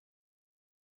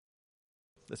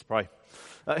Let's pray.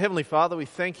 Heavenly Father, we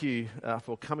thank you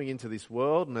for coming into this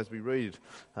world, and as we read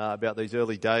about these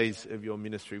early days of your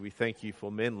ministry, we thank you for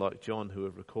men like John who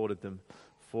have recorded them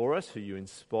for us, who you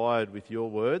inspired with your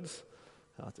words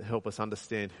to help us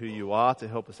understand who you are, to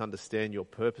help us understand your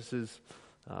purposes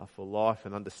for life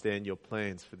and understand your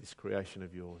plans for this creation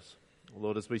of yours.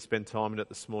 Lord, as we spend time in it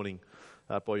this morning,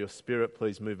 by your Spirit,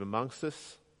 please move amongst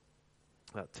us,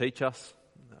 teach us,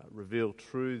 reveal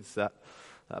truths that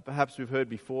perhaps we've heard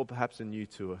before, perhaps are new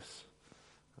to us,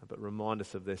 but remind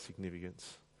us of their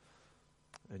significance.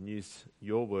 And use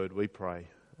your word, we pray,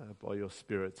 by your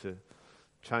Spirit to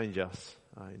change us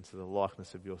into the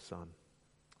likeness of your Son,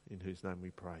 in whose name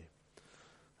we pray.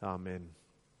 Amen.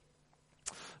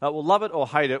 Well, love it or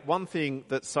hate it, one thing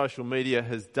that social media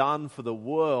has done for the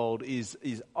world is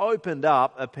opened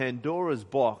up a Pandora's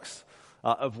box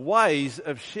of ways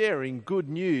of sharing good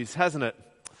news, hasn't it?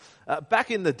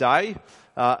 Back in the day,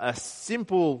 a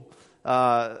simple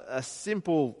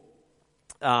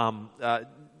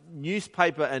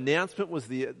newspaper announcement was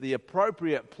the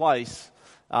appropriate place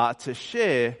to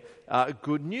share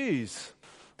good news.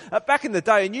 Back in the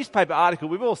day, a newspaper article,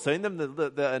 we've all seen them,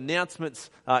 the announcements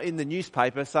in the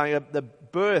newspaper saying the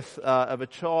birth of a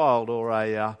child or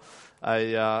an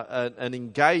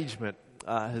engagement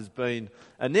has been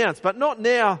announced. But not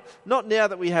now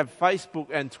that we have Facebook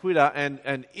and Twitter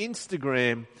and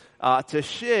Instagram to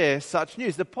share such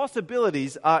news. The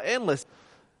possibilities are endless,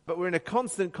 but we're in a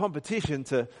constant competition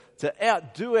to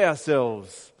outdo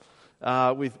ourselves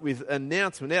with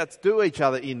announcement, outdo each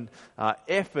other in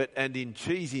effort and in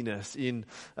cheesiness,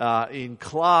 in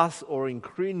class or in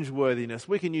cringeworthiness.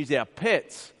 We can use our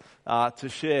pets to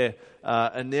share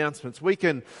announcements. We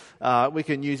can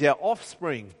use our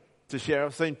offspring to share.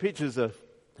 I've seen pictures of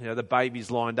the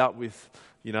babies lined up with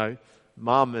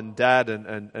mum and dad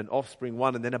and offspring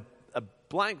one, and then a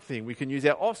blank thing. We can use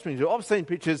our offspring. I've seen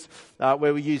pictures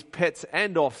where we use pets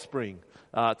and offspring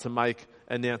to make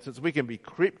announcements. We can be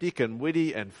cryptic and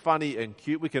witty and funny and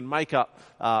cute. We can make up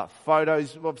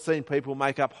photos. I've seen people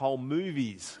make up whole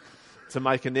movies to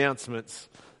make announcements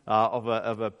of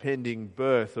a pending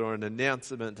birth or an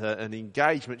announcement, an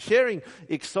engagement. Sharing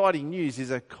exciting news is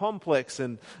a complex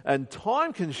and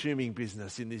time-consuming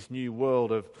business in this new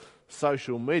world of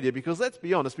social media, because let's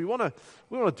be honest, we want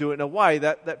to do it in a way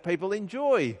that people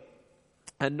enjoy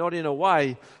and not in a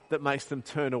way that makes them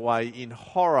turn away in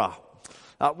horror.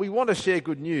 We want to share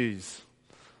good news,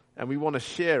 and we want to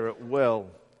share it well.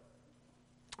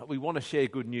 We want to share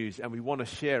good news, and we want to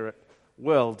share it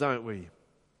well, don't we?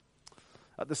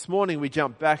 This morning we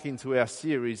jump back into our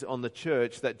series on the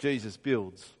church that Jesus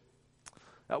builds.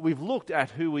 We've looked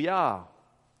at who we are.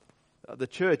 The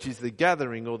church is the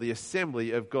gathering or the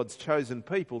assembly of God's chosen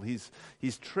people, his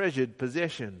treasured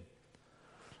possession.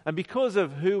 And because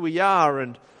of who we are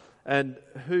and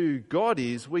who God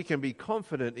is, we can be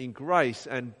confident in grace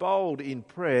and bold in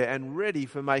prayer and ready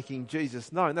for making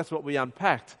Jesus known. That's what we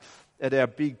unpacked at our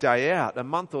big day out a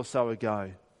month or so ago.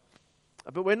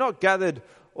 But we're not gathered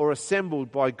or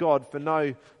assembled by God for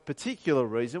no particular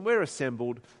reason. We're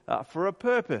assembled for a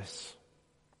purpose.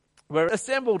 We're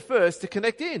assembled first to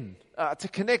connect in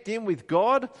with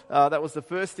God. That was the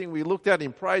first thing we looked at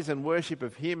in praise and worship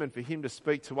of Him and for Him to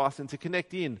speak to us and to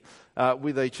connect in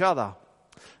with each other.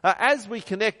 As we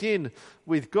connect in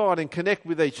with God and connect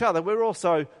with each other, we're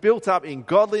also built up in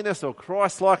godliness or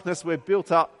Christ-likeness. We're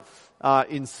built up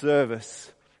in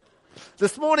service.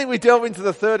 This morning we delve into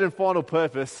the third and final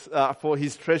purpose for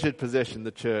His treasured possession,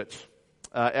 the church.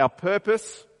 Our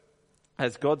purpose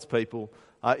as God's people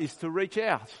is to reach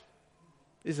out,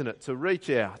 isn't it? To reach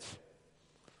out.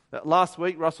 Last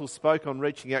week Russell spoke on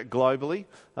reaching out globally.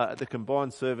 At the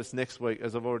combined service next week,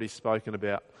 as I've already spoken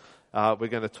about, we're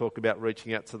going to talk about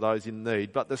reaching out to those in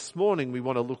need. But this morning we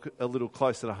want to look a little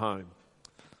closer to home.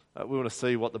 We want to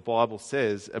see what the Bible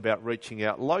says about reaching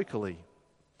out locally.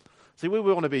 See, we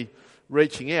want to be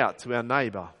reaching out to our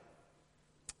neighbour.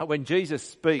 When Jesus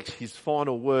speaks his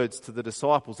final words to the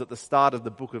disciples at the start of the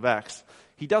book of Acts,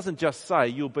 he doesn't just say,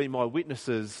 "You'll be my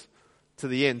witnesses to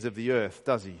the ends of the earth,"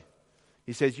 does he?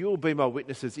 He says, "You'll be my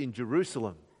witnesses in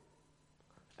Jerusalem,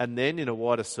 and then in a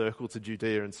wider circle to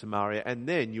Judea and Samaria, and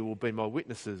then you will be my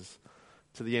witnesses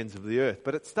to the ends of the earth."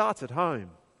 But it starts at home.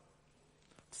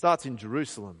 It starts in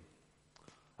Jerusalem.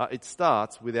 It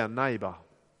starts with our neighbour.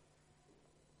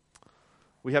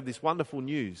 We have this wonderful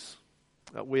news.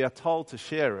 We are told to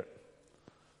share it.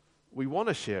 We want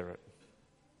to share it.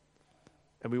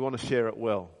 And we want to share it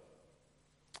well.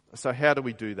 So how do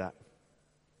we do that?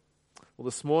 Well,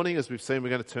 this morning, as we've seen, we're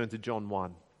going to turn to John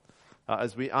 1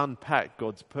 as we unpack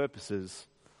God's purposes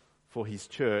for his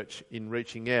church in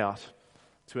reaching out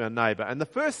to our neighbour. And the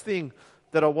first thing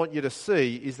that I want you to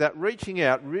see is that reaching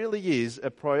out really is a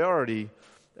priority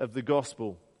of the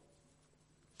gospel.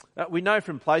 We know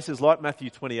from places like Matthew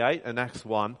 28 and Acts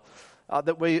 1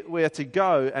 that we are to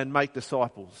go and make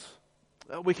disciples.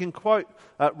 We can quote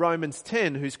Romans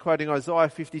 10, who's quoting Isaiah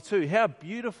 52. How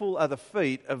beautiful are the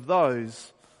feet of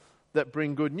those that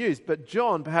bring good news. But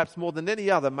John, perhaps more than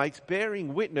any other, makes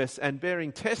bearing witness and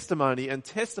bearing testimony and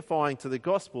testifying to the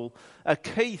gospel a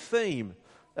key theme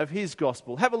of his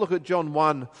gospel. Have a look at John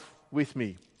 1 with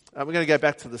me. We're going to go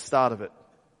back to the start of it.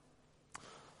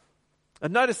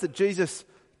 And notice that Jesus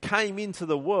came into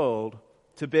the world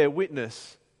to bear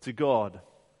witness to God.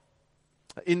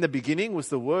 In the beginning was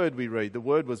the Word, we read. The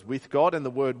Word was with God and the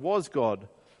Word was God.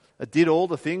 It did all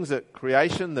the things at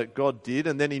creation that God did.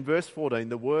 And then in verse 14,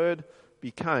 the Word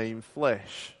became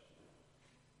flesh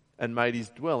and made his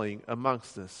dwelling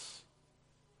amongst us.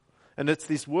 And it's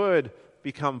this Word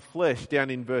become flesh down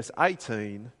in verse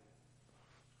 18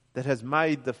 that has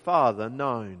made the Father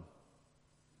known.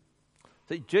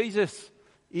 See, Jesus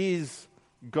is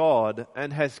God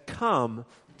and has come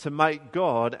to make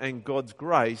God and God's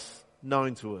grace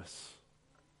known to us.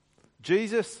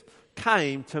 Jesus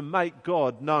came to make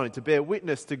God known, to bear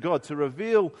witness to God, to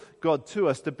reveal God to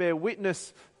us, to bear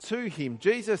witness to him.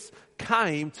 Jesus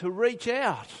came to reach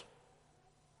out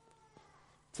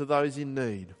to those in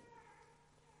need.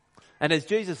 And as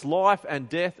Jesus' life and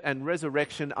death and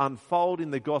resurrection unfold in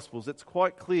the Gospels, it's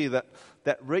quite clear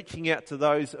that reaching out to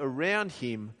those around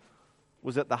him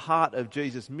was at the heart of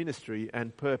Jesus' ministry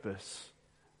and purpose.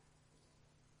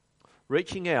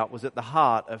 Reaching out was at the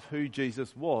heart of who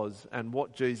Jesus was and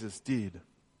what Jesus did.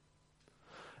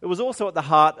 It was also at the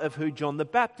heart of who John the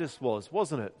Baptist was,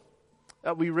 wasn't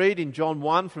it? We read in John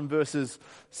 1 from verses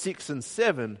 6 and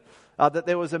 7 that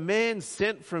there was a man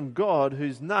sent from God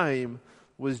whose name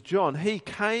was John. He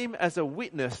came as a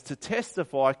witness to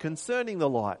testify concerning the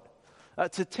light,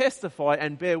 to testify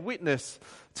and bear witness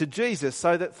to Jesus,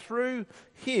 so that through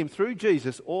him, through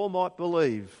Jesus, all might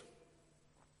believe.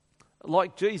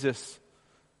 Like Jesus,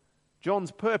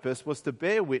 John's purpose was to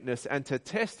bear witness and to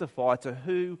testify to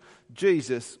who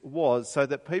Jesus was so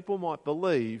that people might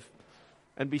believe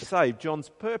and be saved. John's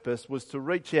purpose was to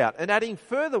reach out. And adding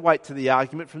further weight to the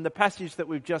argument from the passage that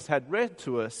we've just had read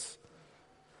to us,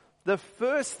 the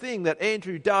first thing that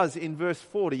Andrew does in verse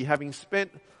 40, having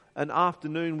spent an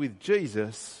afternoon with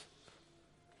Jesus,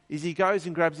 is he goes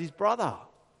and grabs his brother.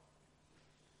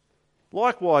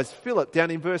 Likewise, Philip,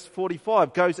 down in verse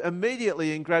 45, goes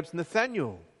immediately and grabs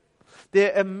Nathanael.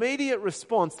 Their immediate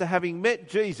response to having met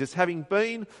Jesus, having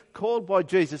been called by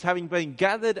Jesus, having been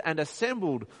gathered and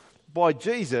assembled by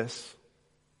Jesus,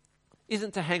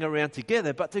 isn't to hang around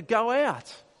together, but to go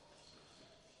out,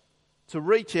 to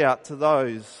reach out to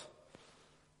those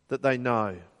that they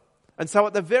know. And so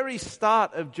at the very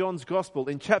start of John's Gospel,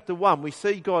 in chapter 1, we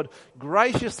see God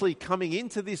graciously coming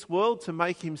into this world to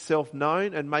make himself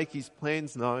known and make his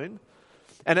plans known.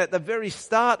 And at the very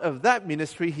start of that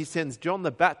ministry, he sends John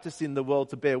the Baptist in the world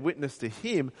to bear witness to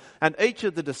him. And each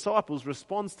of the disciples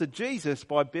responds to Jesus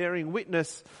by bearing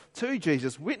witness to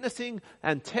Jesus. Witnessing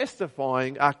and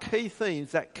testifying are key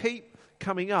themes that keep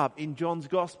coming up in John's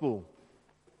Gospel.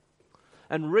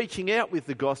 And reaching out with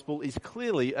the gospel is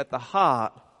clearly at the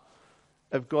heart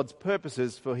of God's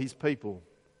purposes for his people.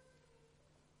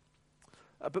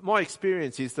 But my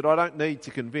experience is that I don't need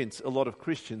to convince a lot of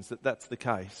Christians that that's the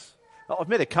case. I've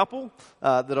met a couple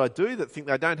that I do that think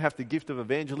they don't have the gift of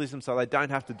evangelism, so they don't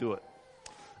have to do it.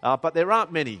 But there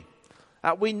aren't many.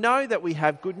 We know that we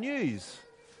have good news.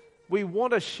 We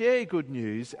want to share good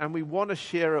news and we want to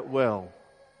share it well.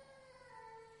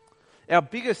 Our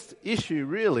biggest issue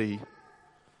really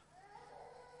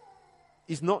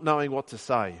is not knowing what to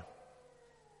say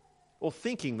or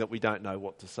thinking that we don't know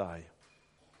what to say.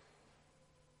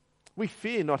 We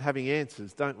fear not having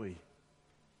answers, don't we?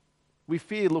 We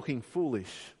fear looking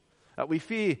foolish. We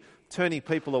fear turning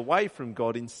people away from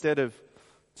God instead of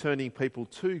turning people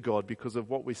to God because of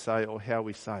what we say or how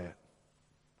we say it.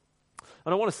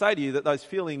 And I want to say to you that those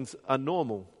feelings are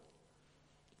normal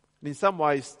and in some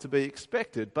ways to be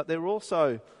expected, but they're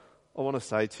also, I want to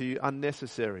say to you,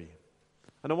 unnecessary.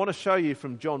 And I want to show you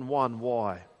from John 1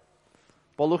 why.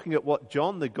 By looking at what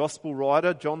John, the gospel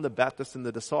writer, John the Baptist and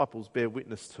the disciples bear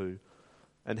witness to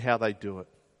and how they do it.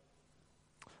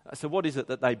 So what is it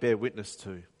that they bear witness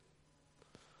to?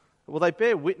 Well, they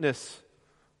bear witness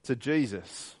to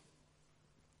Jesus,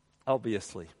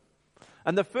 obviously.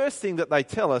 And the first thing that they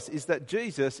tell us is that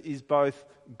Jesus is both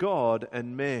God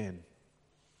and man.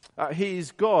 He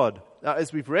is God.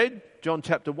 As we've read, John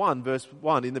chapter 1, verse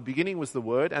 1, in the beginning was the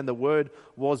Word, and the Word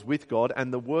was with God,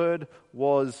 and the Word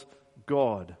was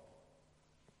God.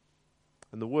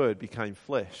 And the Word became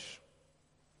flesh.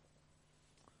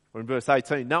 Or in verse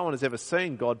 18, no one has ever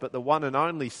seen God, but the one and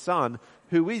only Son,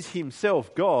 who is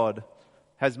himself God,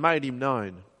 has made him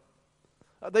known.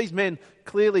 These men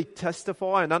clearly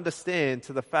testify and understand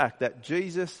to the fact that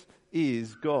Jesus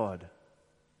is God.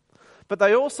 But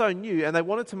they also knew and they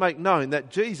wanted to make known that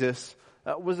Jesus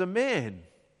was a man.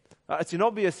 It's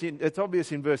obvious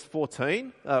in verse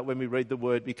 14 when we read the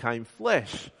Word became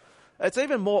flesh. It's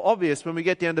even more obvious when we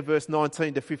get down to verse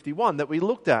 19 to 51 that we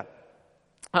looked at.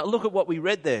 Look at what we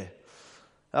read there.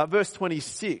 Verse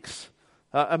 26,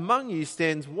 among you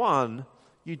stands one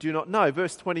you do not know.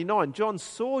 Verse 29, John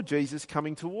saw Jesus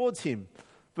coming towards him.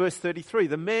 Verse 33,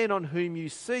 the man on whom you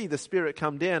see the Spirit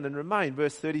come down and remain.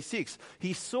 Verse 36,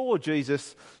 he saw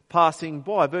Jesus passing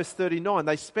by. Verse 39,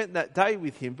 they spent that day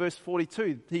with him. Verse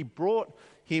 42, he brought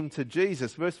him to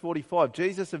Jesus. Verse 45,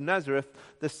 Jesus of Nazareth,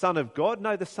 the Son of God?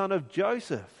 No, the son of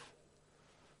Joseph.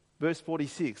 Verse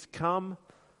 46, come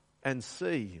and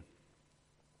see.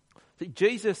 See,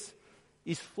 Jesus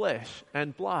is flesh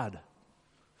and blood.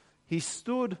 He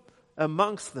stood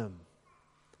amongst them.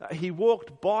 He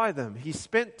walked by them. He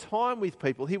spent time with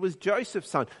people. He was Joseph's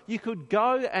son. You could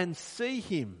go and see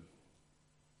him.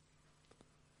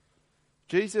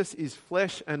 Jesus is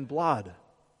flesh and blood.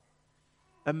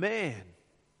 A man.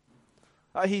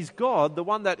 He's God, the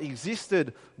one that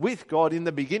existed with God in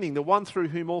the beginning, the one through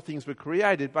whom all things were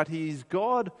created, but he is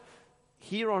God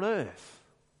here on earth.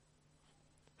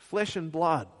 Flesh and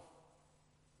blood.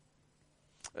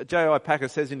 J.I. Packer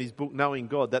says in his book, Knowing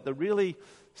God, that the really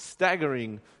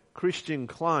staggering Christian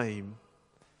claim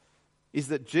is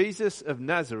that Jesus of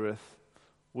Nazareth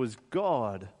was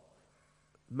God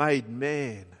made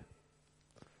man.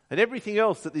 And everything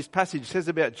else that this passage says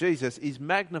about Jesus is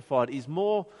magnified, is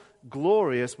more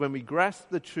glorious when we grasp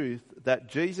the truth that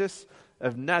Jesus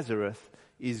of Nazareth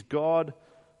is God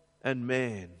and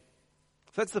man.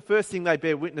 So that's the first thing they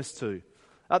bear witness to.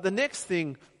 The next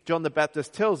thing John the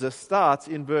Baptist tells us starts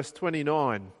in verse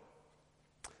 29,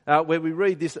 where we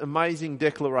read this amazing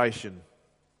declaration.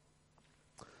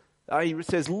 He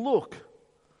says, look,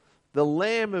 the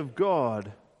Lamb of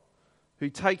God who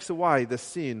takes away the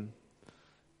sin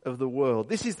of the world.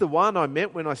 This is the one I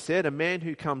meant when I said, a man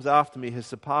who comes after me has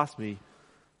surpassed me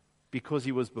because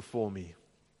he was before me.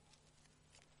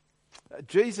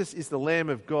 Jesus is the Lamb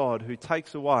of God who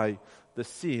takes away the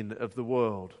sin of the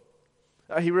world.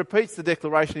 He repeats the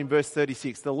declaration in verse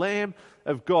 36, the Lamb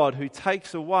of God who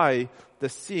takes away the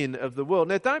sin of the world.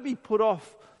 Now don't be put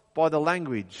off by the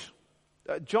language.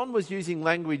 John was using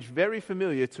language very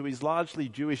familiar to his largely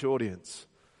Jewish audience.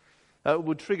 It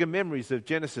would trigger memories of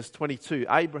Genesis 22,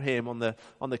 Abraham on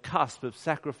the cusp of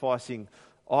sacrificing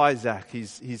Isaac,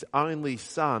 his only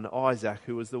son Isaac,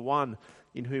 who was the one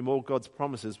in whom all God's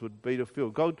promises would be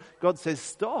fulfilled. God says,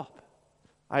 stop.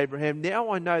 Abraham,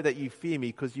 now I know that you fear me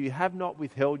because you have not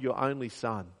withheld your only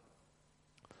son.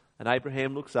 And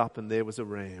Abraham looks up and there was a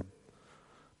ram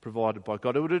provided by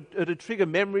God. It would trigger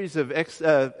memories of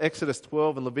Exodus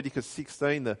 12 and Leviticus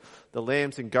 16, the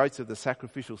lambs and goats of the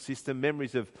sacrificial system.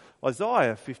 Memories of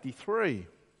Isaiah 53,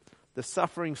 the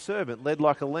suffering servant led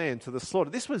like a lamb to the slaughter.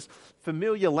 This was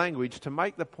familiar language to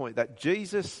make the point that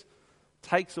Jesus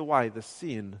takes away the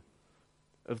sin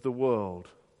of the world.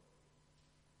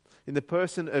 In the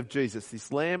person of Jesus,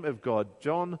 this Lamb of God,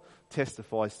 John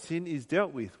testifies, sin is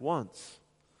dealt with once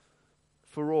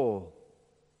for all.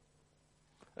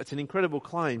 It's an incredible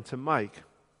claim to make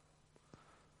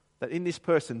that in this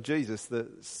person, Jesus, the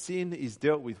sin is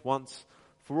dealt with once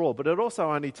for all. But it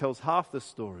also only tells half the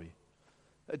story.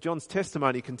 John's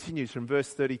testimony continues from verse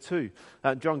 32.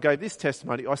 John gave this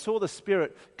testimony, I saw the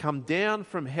Spirit come down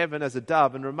from heaven as a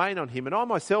dove and remain on him, and I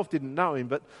myself didn't know him,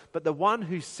 but the one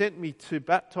who sent me to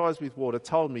baptize with water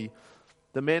told me,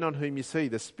 the man on whom you see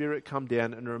the Spirit come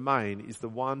down and remain is the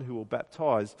one who will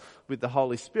baptize with the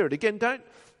Holy Spirit. Again, don't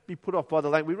be put off by the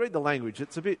language. We read the language,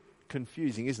 it's a bit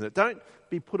confusing, isn't it? Don't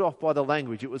be put off by the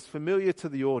language. It was familiar to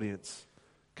the audience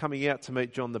coming out to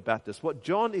meet John the Baptist. What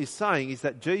John is saying is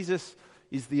that Jesus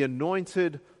is the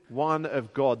anointed one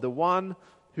of God, the one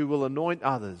who will anoint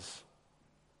others.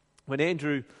 When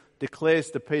Andrew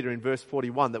declares to Peter in verse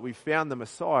 41 that we found the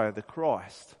Messiah, the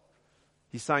Christ,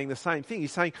 he's saying the same thing.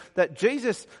 He's saying that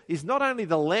Jesus is not only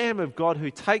the Lamb of God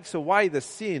who takes away the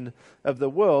sin of the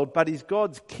world, but is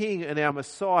God's King and our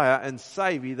Messiah and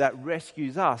Saviour that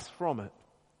rescues us from it.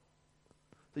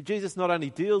 So Jesus not only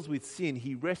deals with sin,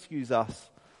 he rescues us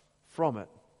from it.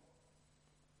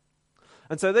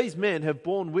 And so these men have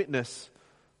borne witness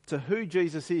to who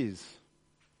Jesus is,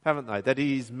 haven't they? That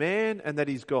he is man and that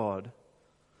he's God,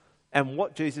 and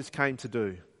what Jesus came to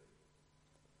do.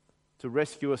 to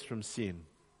rescue us from sin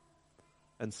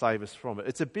and save us from it.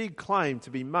 It's a big claim to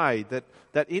be made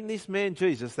that in this man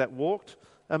Jesus that walked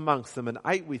amongst them and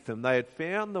ate with them, they had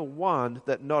found the one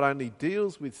that not only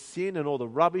deals with sin and all the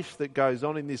rubbish that goes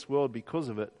on in this world because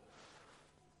of it,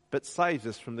 but saves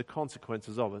us from the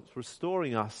consequences of it,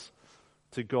 restoring us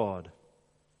to God.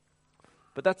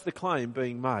 But that's the claim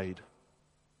being made.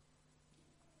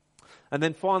 And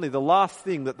then finally, the last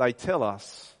thing they tell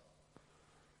us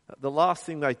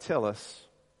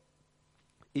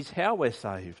is how we're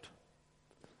saved.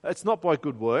 It's not by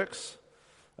good works.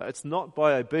 It's not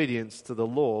by obedience to the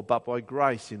law, but by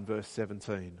grace in verse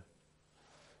 17.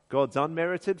 God's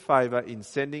unmerited favour in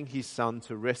sending his Son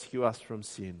to rescue us from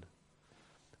sin.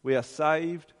 We are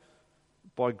saved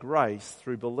by grace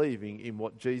through believing in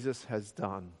what Jesus has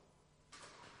done.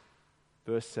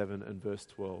 Verse 7 and verse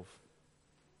 12.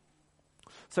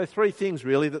 So 3 things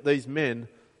really that these men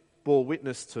bore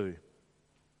witness to.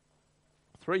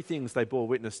 3 things they bore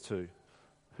witness to.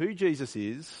 Who Jesus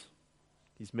is,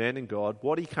 he's man and God,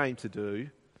 what he came to do,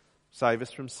 save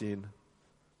us from sin,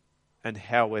 and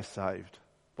how we're saved,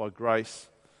 by grace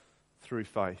through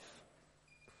faith.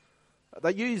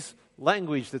 They use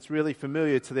language that's really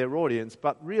familiar to their audience,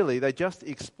 but really they just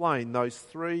explain those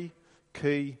 3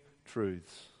 key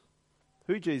truths.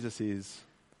 Who Jesus is,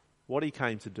 what he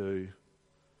came to do,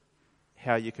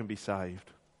 how you can be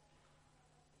saved.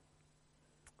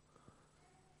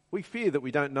 We fear that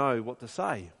we don't know what to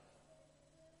say.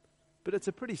 But it's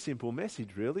a pretty simple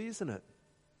message, really, isn't it?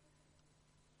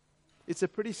 It's a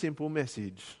pretty simple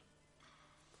message.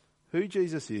 Who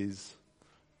Jesus is,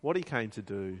 what he came to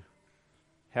do,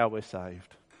 how we're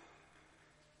saved.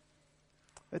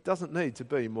 It doesn't need to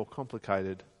be more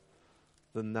complicated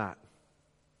than that.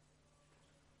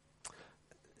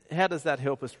 How does that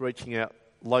help us reaching out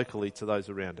locally to those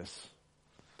around us?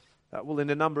 Well, in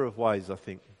a number of ways, I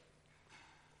think.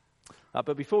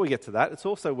 But before we get to that, it's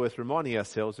also worth reminding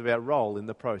ourselves of our role in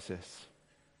the process.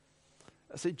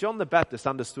 See, John the Baptist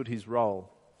understood his role,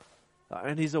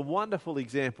 and he's a wonderful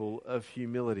example of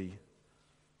humility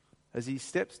as he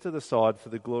steps to the side for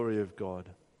the glory of God.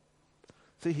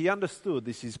 See, he understood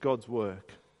this is God's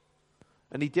work,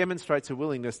 and he demonstrates a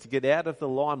willingness to get out of the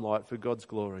limelight for God's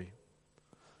glory.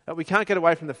 We can't get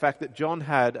away from the fact that John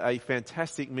had a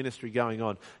fantastic ministry going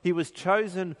on. He was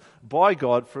chosen by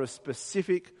God for a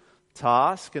specific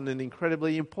task and an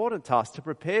incredibly important task to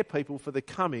prepare people for the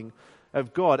coming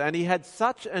of God. And he had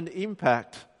such an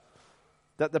impact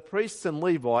that the priests and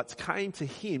Levites came to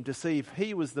him to see if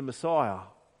he was the Messiah.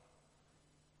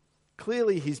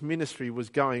 Clearly his ministry was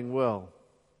going well.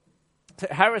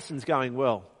 Harrison's going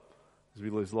well, as we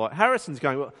lose light. Harrison's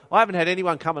going well. I haven't had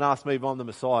anyone come and ask me if I'm the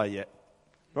Messiah yet.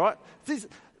 Right?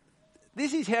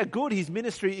 This is how good his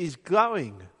ministry is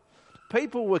going.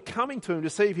 People were coming to him to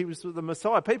see if he was the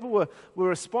Messiah. People were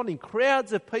responding.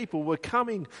 Crowds of people were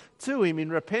coming to him in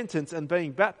repentance and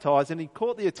being baptized, and he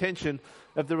caught the attention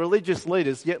of the religious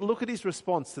leaders. Yet look at his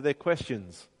response to their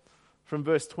questions from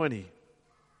verse 20.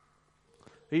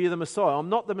 Are you the Messiah? I'm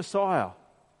not the Messiah.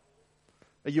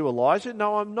 Are you Elijah?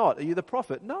 No, I'm not. Are you the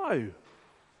prophet? No.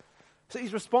 So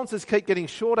his responses keep getting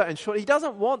shorter and shorter. He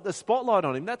doesn't want the spotlight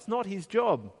on him. That's not his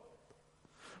job.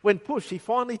 When pushed, he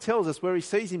finally tells us where he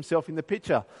sees himself in the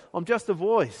picture. I'm just a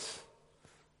voice.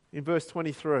 In verse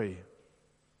 23.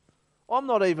 I'm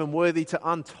not even worthy to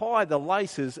untie the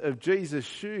laces of Jesus'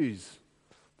 shoes.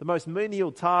 The most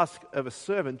menial task of a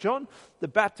servant. John the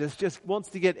Baptist just wants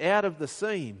to get out of the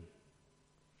scene.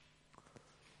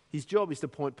 His job is to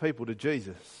point people to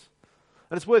Jesus.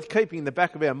 And it's worth keeping in the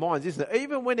back of our minds, isn't it?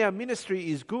 Even when our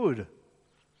ministry is good,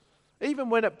 even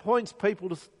when it points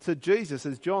people to Jesus,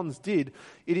 as John's did,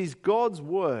 it is God's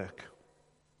work.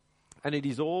 And it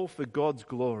is all for God's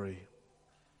glory.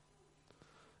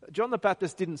 John the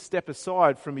Baptist didn't step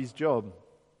aside from his job,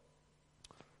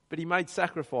 but he made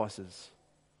sacrifices.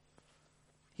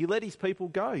 He let his people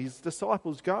go, his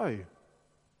disciples go.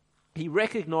 He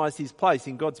recognised his place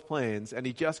in God's plans, and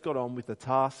he just got on with the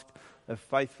task of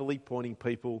faithfully pointing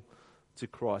people to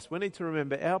Christ. We need to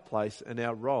remember our place and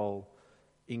our role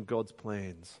in God's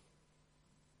plans.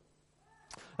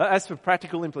 As for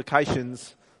practical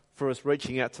implications for us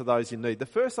reaching out to those in need, the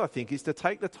first, I think, is to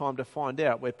take the time to find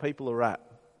out where people are at.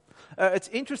 It's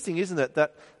interesting, isn't it,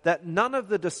 that none of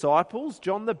the disciples,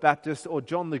 John the Baptist or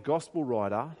John the Gospel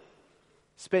writer,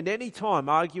 spend any time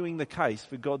arguing the case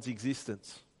for God's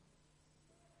existence.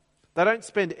 They don't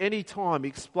spend any time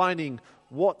explaining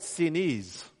what sin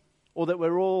is, or that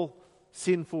we're all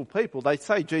sinful people. They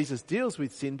say Jesus deals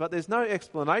with sin, but there's no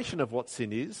explanation of what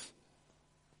sin is,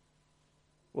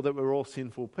 or that we're all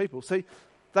sinful people. See,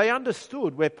 they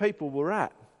understood where people were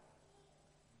at.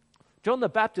 John the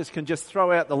Baptist can just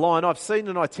throw out the line, I've seen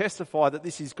and I testify that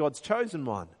this is God's chosen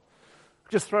one.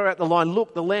 Just throw out the line,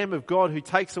 look, the Lamb of God who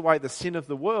takes away the sin of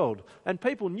the world. And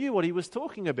people knew what he was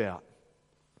talking about.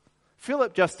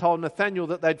 Philip just told Nathanael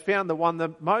that they'd found the one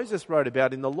that Moses wrote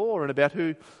about in the law and about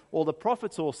who all the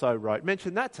prophets also wrote.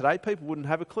 Mention that today, people wouldn't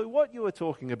have a clue what you were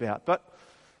talking about.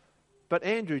 But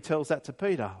Andrew tells that to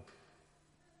Peter.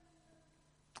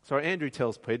 So Andrew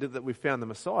tells Peter that we've found the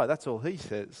Messiah. That's all he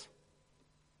says.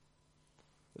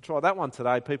 Try that one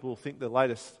today. People will think the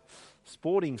latest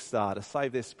sporting star to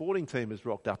save their sporting team has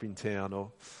rocked up in town,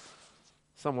 or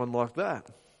someone like that.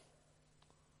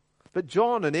 But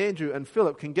John and Andrew and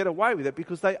Philip can get away with it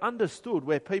because they understood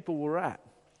where people were at.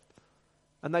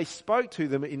 And they spoke to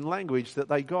them in language that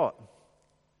they got.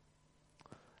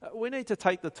 We need to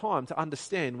take the time to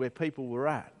understand where people were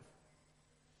at.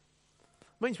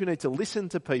 It means we need to listen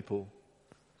to people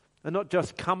and not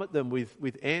just come at them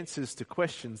with answers to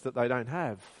questions that they don't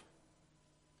have.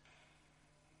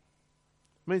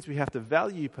 It means we have to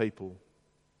value people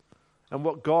and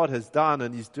what God has done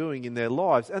and is doing in their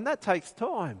lives. And that takes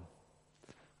time.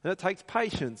 And it takes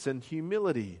patience and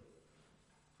humility.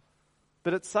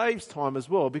 But it saves time as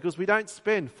well, because we don't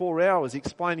spend 4 hours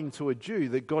explaining to a Jew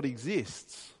that God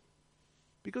exists.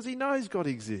 Because he knows God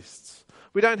exists.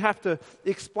 We don't have to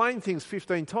explain things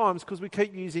 15 times because we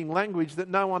keep using language that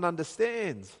no one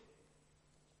understands.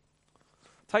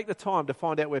 Take the time to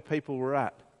find out where people were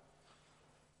at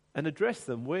and address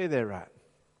them where they're at,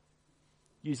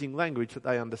 using language that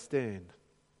they understand.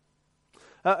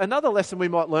 Another lesson we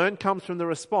might learn comes from the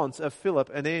response of Philip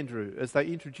and Andrew as they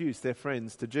introduce their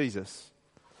friends to Jesus.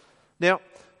 Now,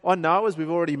 I know, as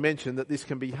we've already mentioned, that this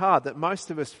can be hard, that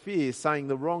most of us fear saying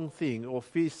the wrong thing or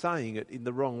fear saying it in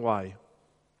the wrong way.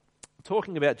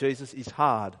 Talking about Jesus is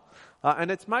hard,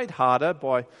 and it's made harder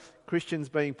by Christians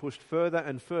being pushed further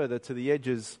and further to the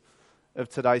edges of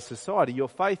today's society. Your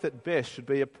faith at best should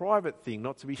be a private thing,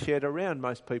 not to be shared around,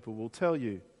 most people will tell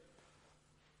you.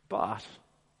 But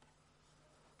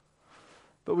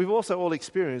we've also all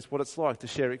experienced what it's like to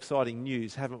share exciting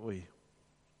news, haven't we?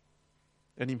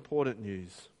 And important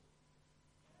news.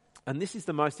 And this is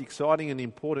the most exciting and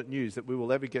important news that we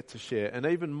will ever get to share, and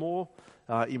even more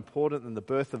important than the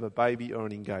birth of a baby or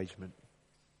an engagement.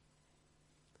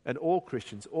 And all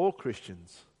Christians,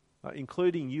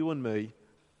 including you and me,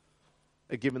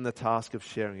 are given the task of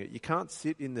sharing it. You can't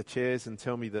sit in the chairs and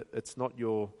tell me that it's not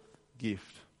your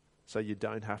gift, so you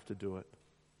don't have to do it.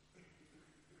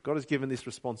 God has given this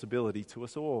responsibility to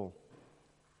us all.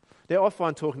 Now, I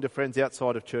find talking to friends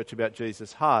outside of church about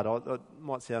Jesus hard. It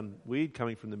might sound weird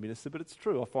coming from the minister, but it's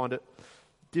true. I find it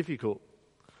difficult.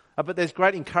 But there's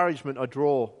great encouragement I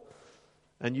draw,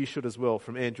 and you should as well,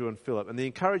 from Andrew and Philip. And the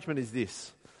encouragement is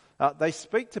this. They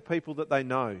speak to people that they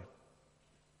know.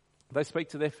 They speak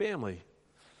to their family.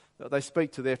 They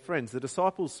speak to their friends. The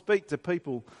disciples speak to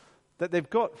people that they've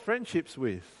got friendships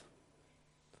with.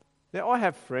 Now, I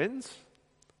have friends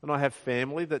and I have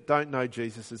family that don't know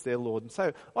Jesus as their Lord. And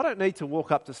so I don't need to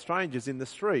walk up to strangers in the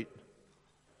street.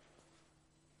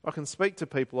 I can speak to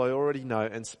people I already know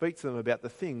and speak to them about the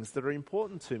things that are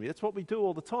important to me. That's what we do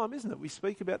all the time, isn't it? We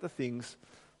speak about the things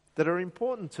that are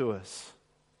important to us.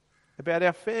 About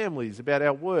our families, about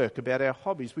our work, about our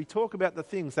hobbies. We talk about the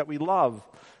things that we love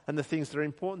and the things that are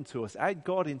important to us. Add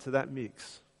God into that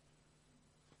mix.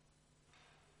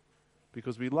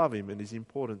 Because we love him and he's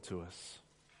important to us.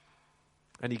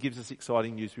 And he gives us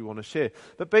exciting news we want to share.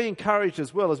 But be encouraged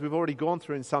as well, as we've already gone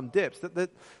through in some depth, that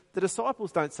the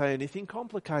disciples don't say anything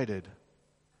complicated.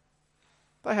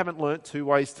 They haven't learnt 2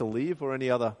 ways to live or any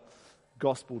other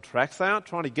gospel tracts. They aren't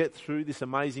trying to get through this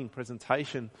amazing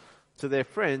presentation to their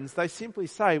friends. They simply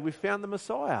say, we've found the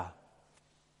Messiah.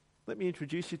 Let me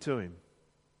introduce you to him.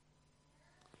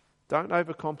 Don't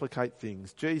overcomplicate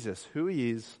things. Jesus, who he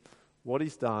is, what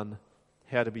he's done,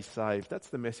 how to be saved. That's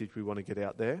the message we want to get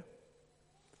out there.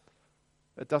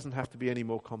 It doesn't have to be any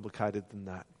more complicated than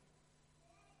that.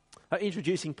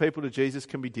 Introducing people to Jesus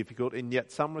can be difficult, and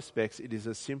yet some respects it is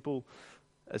as simple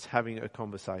as having a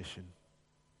conversation.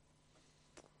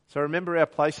 So remember our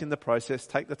place in the process.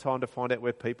 Take the time to find out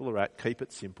where people are at. Keep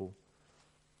it simple.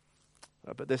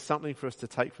 But there's something for us to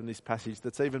take from this passage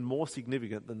that's even more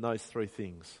significant than those 3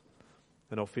 things.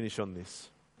 And I'll finish on this.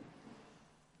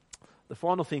 The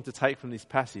final thing to take from this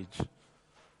passage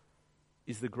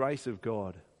is the grace of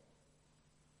God.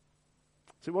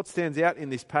 So what stands out in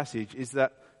this passage is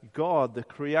that God, the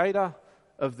creator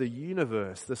of the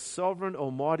universe, the sovereign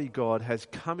almighty God, has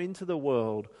come into the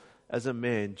world as a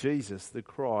man, Jesus the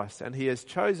Christ, and he has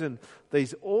chosen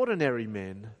these ordinary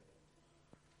men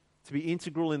to be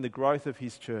integral in the growth of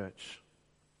his church.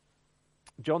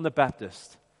 John the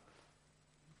Baptist,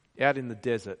 out in the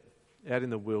desert, out in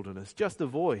the wilderness. Just a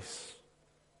voice.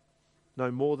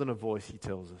 No more than a voice, he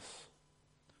tells us.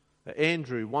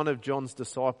 Andrew, one of John's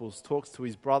disciples, talks to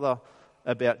his brother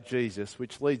about Jesus,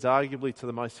 which leads arguably to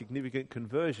the most significant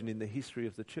conversion in the history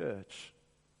of the church.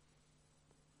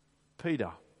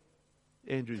 Peter,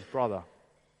 Andrew's brother.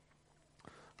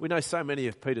 We know so many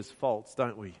of Peter's faults,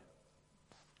 don't we?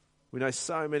 We know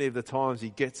so many of the times he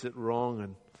gets it wrong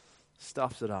and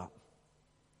stuffs it up.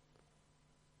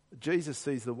 Jesus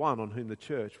sees the one on whom the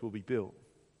church will be built.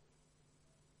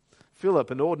 Philip,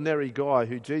 an ordinary guy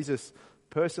who Jesus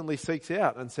personally seeks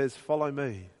out and says, "Follow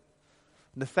me."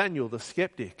 Nathanael, the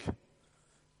skeptic.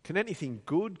 Can anything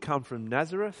good come from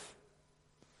Nazareth?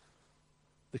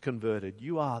 The converted.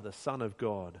 You are the Son of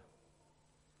God.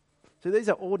 So these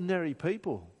are ordinary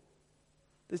people.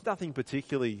 There's nothing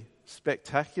particularly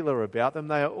spectacular about them.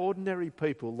 They are ordinary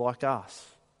people like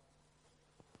us.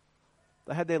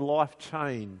 They had their life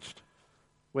changed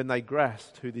when they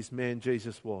grasped who this man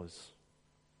Jesus was.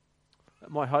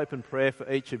 My hope and prayer for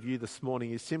each of you this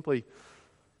morning is simply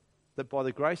that by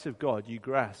the grace of God you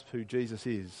grasp who Jesus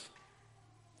is.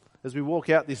 As we walk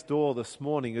out this door this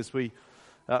morning, as we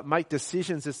make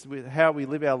decisions as to how we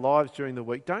live our lives during the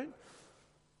week, don't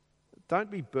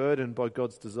be burdened by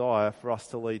God's desire for us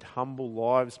to lead humble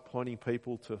lives pointing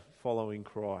people to following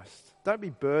Christ. Don't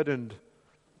be burdened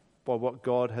by what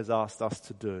God has asked us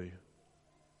to do.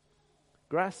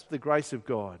 Grasp the grace of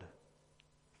God.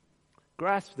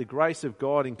 Grasp the grace of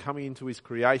God in coming into his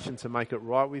creation to make it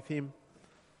right with him.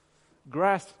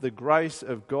 Grasp the grace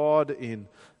of God in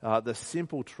the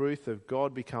simple truth of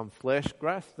God become flesh.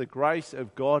 Grasp the grace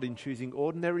of God in choosing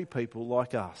ordinary people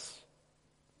like us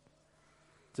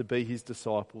to be his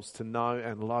disciples, to know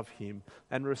and love him,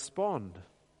 and respond.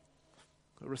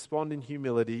 Respond in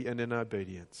humility and in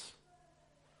obedience.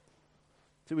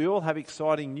 So we all have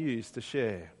exciting news to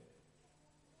share.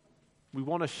 We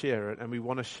want to share it, and we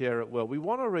want to share it well. We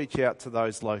want to reach out to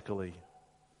those locally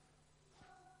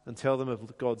and tell them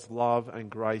of God's love and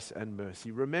grace and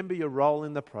mercy. Remember your role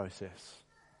in the process.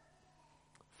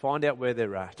 Find out where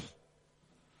they're at.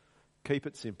 Keep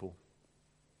it simple.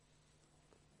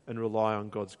 And rely on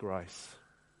God's grace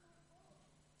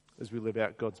as we live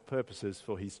out God's purposes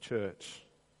for his church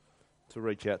to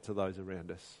reach out to those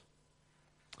around us.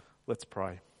 Let's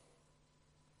pray.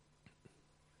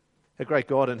 Our great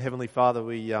God and Heavenly Father,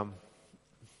 we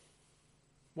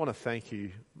want to thank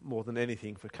you more than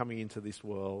anything for coming into this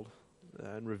world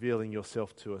and revealing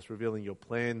yourself to us, revealing your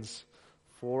plans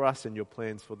for us and your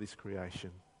plans for this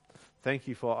creation. Thank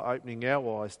you for opening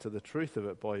our eyes to the truth of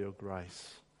it by your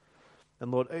grace. And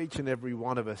Lord, each and every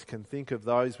one of us can think of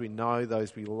those we know,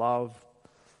 those we love,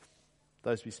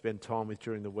 those we spend time with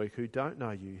during the week who don't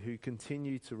know you, who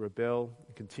continue to rebel,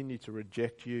 continue to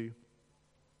reject you.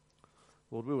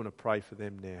 Lord, we want to pray for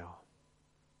them now.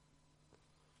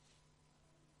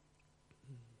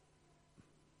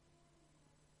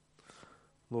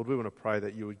 Lord, we want to pray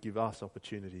that you would give us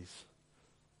opportunities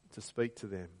to speak to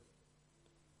them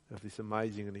of this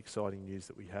amazing and exciting news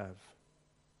that we have.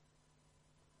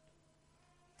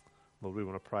 Lord, we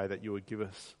want to pray that you would give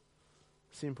us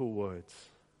simple words,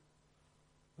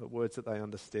 but words that they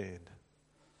understand,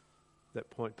 that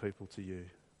point people to you.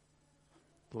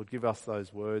 Lord, give us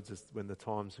those words when the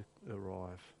times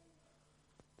arrive,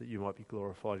 that you might be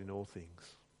glorified in all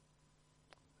things.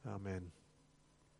 Amen.